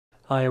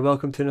Hi and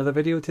welcome to another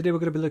video. Today we're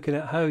going to be looking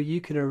at how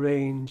you can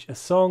arrange a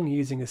song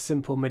using a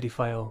simple MIDI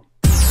file.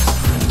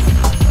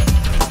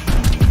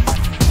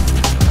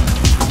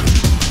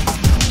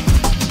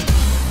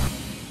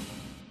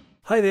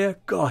 Hi there,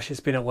 gosh it's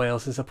been a while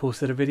since I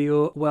posted a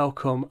video.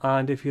 Welcome,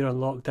 and if you're in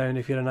lockdown,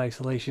 if you're in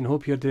isolation,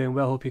 hope you're doing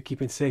well, hope you're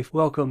keeping safe.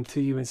 Welcome to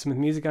Euan Smith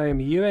Music. I am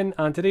Euan,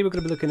 and today we're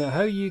going to be looking at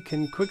how you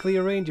can quickly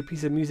arrange a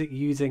piece of music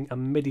using a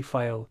MIDI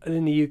file.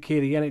 In the UK,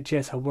 the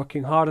NHS are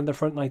working hard on the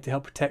front line to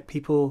help protect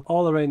people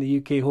all around the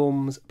UK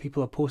homes.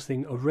 People are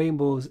posting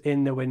rainbows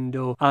in the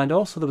window, and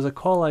also there was a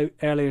call out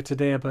earlier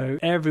today about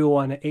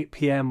everyone at 8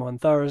 PM on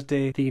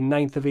Thursday, the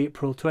 9th of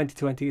April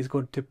 2020 is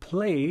going to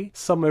play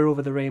Somewhere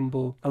Over the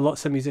Rainbow, and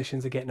lots of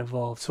musicians are getting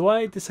involved. So what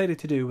I decided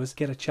to do was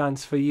get a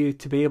chance for you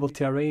to be able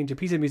to arrange a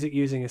piece of music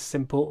using a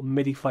simple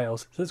MIDI file.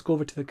 So let's go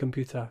over to the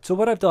computer. So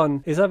what I've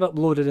done is I've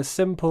uploaded a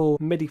simple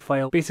MIDI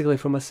file basically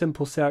from a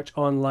simple search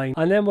online,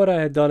 and then what I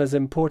had done is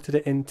imported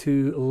it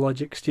into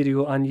Logic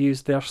Studio and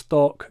used their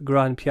stock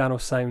grand piano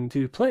sound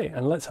to play.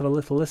 And let's have a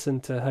little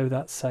listen to how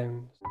that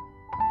sounds.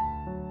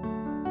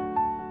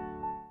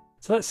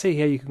 So let's see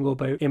how you can go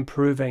about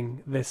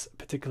improving this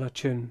particular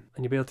tune,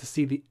 and you'll be able to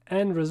see the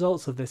end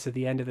results of this at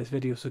the end of this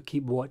video, so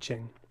keep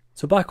watching.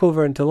 So back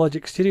over into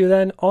Logic Studio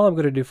then, all I'm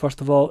going to do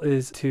first of all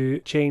is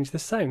to change the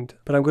sound,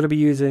 but I'm going to be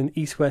using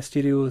East West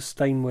Studios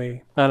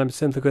Steinway, and I'm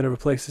simply going to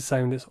replace the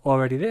sound that's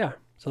already there.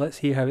 So let's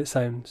hear how it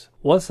sounds.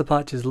 Once the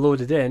patch is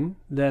loaded in,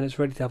 then it's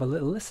ready to have a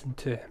little listen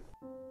to.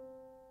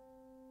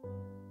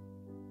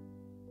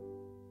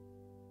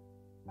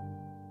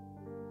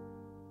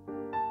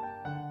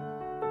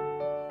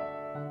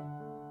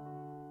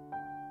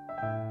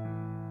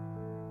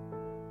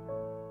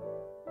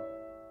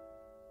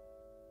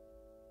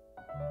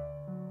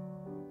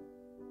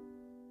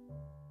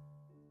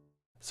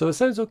 So it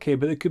sounds okay,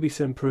 but there could be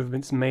some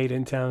improvements made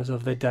in terms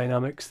of the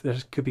dynamics. There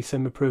could be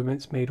some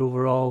improvements made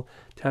overall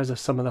in terms of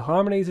some of the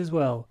harmonies as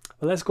well.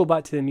 But let's go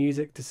back to the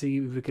music to see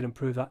if we can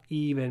improve that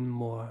even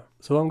more.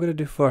 So what I'm going to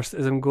do first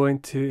is I'm going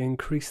to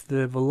increase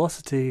the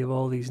velocity of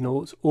all these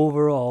notes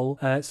overall,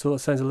 so it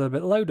sounds a little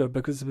bit louder,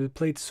 because it was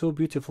played so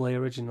beautifully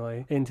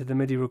originally into the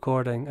MIDI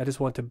recording. I just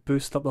want to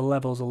boost up the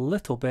levels a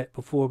little bit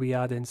before we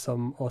add in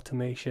some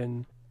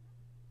automation.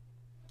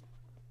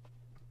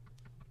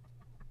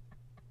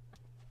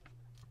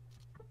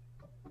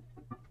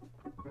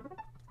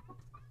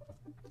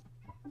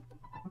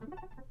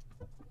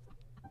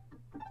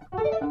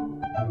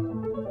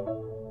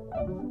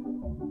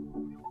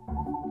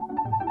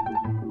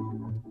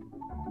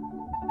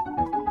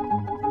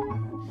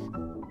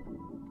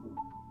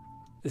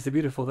 It's the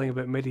beautiful thing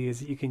about MIDI is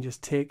that you can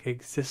just take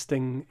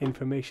existing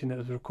information that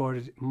was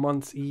recorded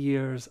months,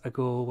 years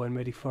ago when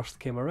MIDI first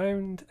came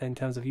around, in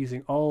terms of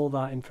using all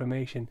that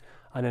information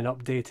and then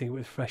updating it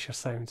with fresher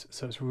sounds.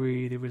 So it's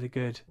really, really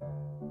good.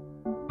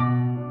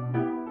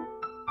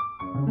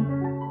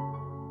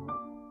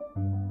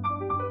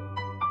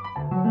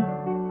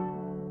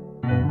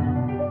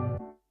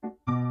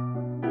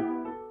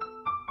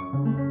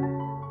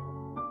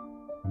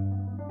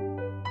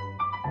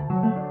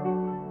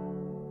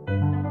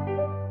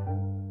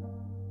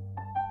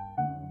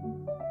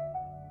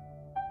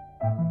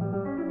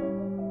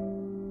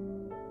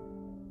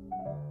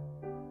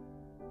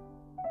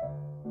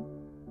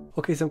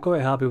 Okay, so I'm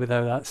quite happy with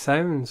how that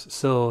sounds,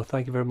 so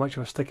thank you very much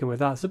for sticking with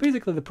that. So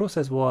basically the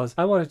process was,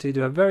 I wanted to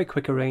do a very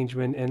quick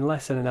arrangement in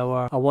less than an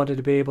hour. I wanted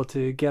to be able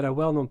to get a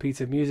well-known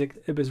piece of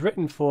music. It was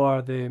written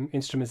for the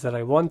instruments that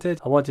I wanted.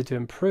 I wanted to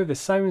improve the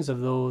sounds of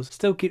those,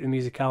 still keep the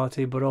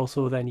musicality, but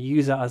also then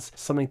use it as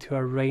something to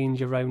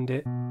arrange around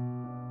it.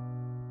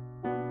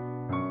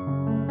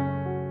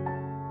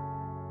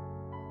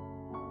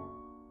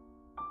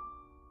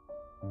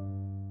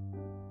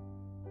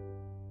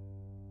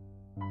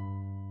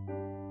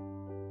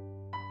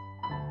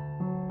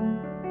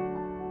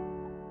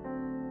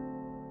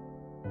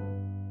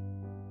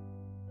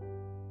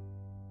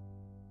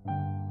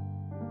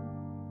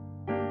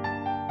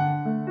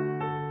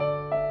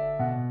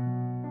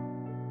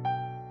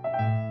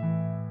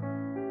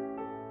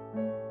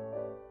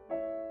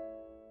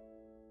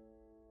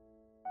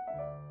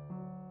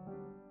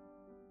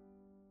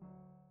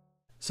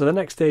 So the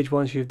next stage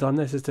once you've done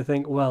this is to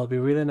think, well, it'd be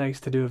really nice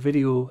to do a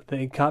video that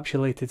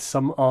encapsulated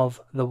some of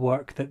the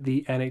work that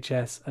the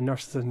NHS and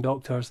nurses and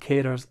doctors,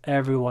 carers,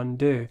 everyone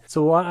do.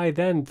 So what I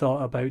then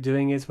thought about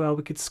doing is, well,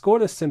 we could score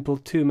this simple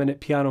 2-minute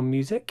piano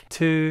music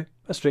to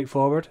a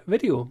straightforward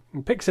video.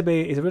 And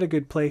Pixabay is a really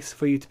good place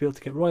for you to be able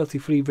to get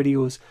royalty-free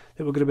videos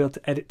that we're going to be able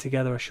to edit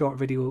together a short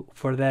video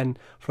for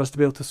us to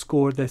be able to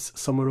score this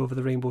Somewhere Over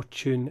the Rainbow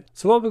tune.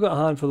 So while we've got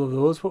a handful of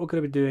those, what we're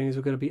going to be doing is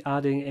we're going to be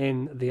adding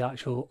in the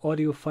actual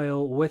audio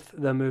file with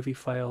the movie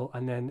file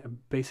and then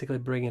basically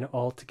bringing it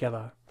all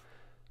together.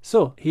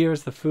 So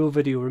here's the full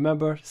video.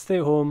 Remember, stay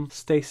at home,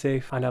 stay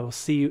safe, and I will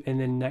see you in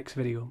the next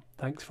video.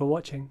 Thanks for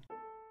watching.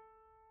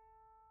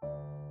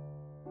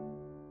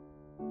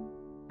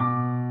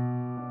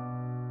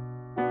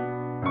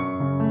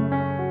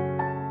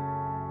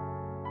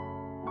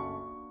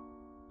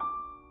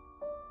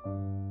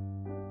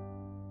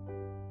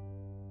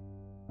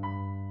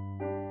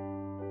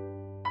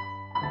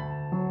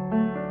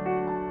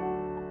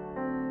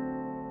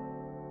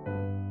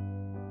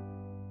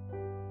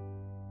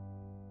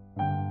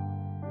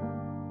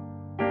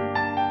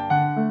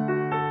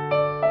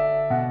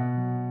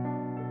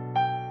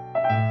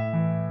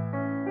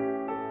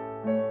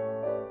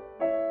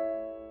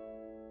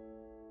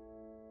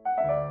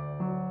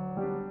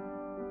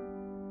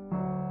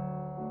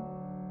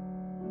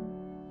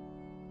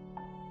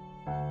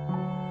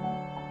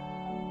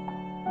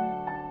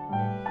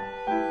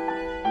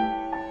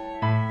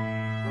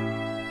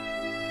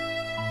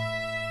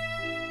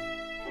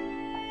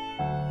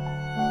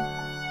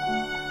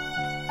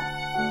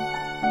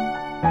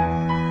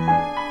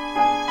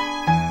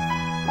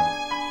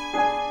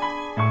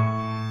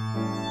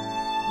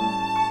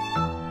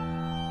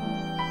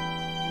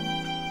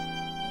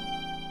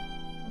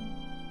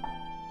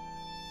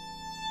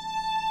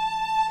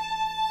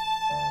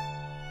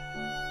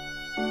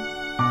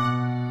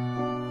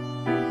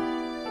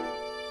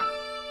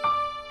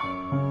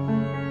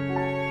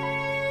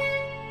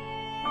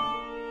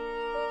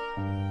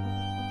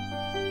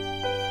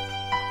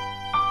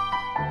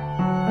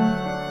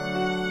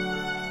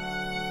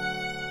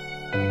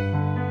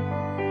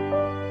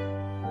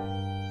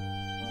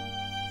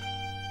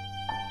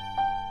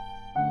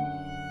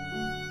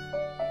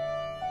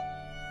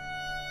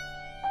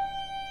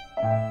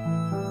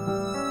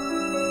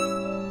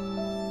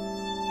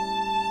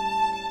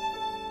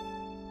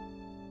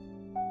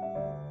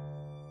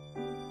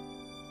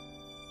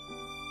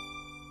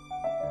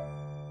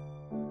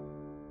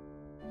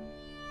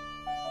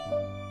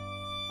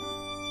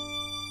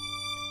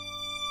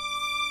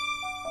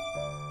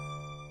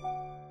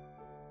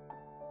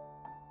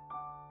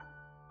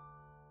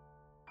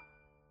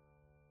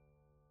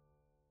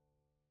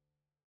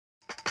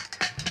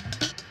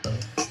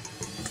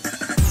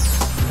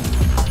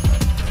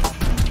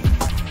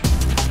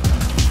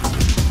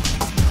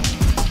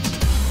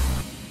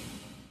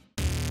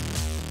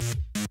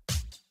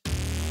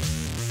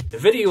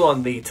 video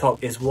on the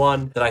top is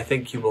one that I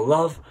think you will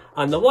love,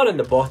 and the one on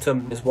the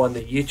bottom is one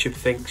that YouTube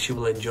thinks you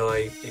will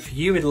enjoy. If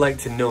you would like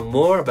to know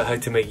more about how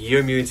to make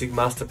your music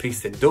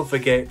masterpiece, then don't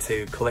forget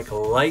to click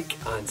like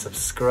and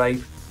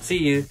subscribe. See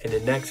you in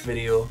the next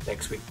video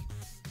next week.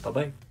 Bye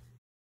bye.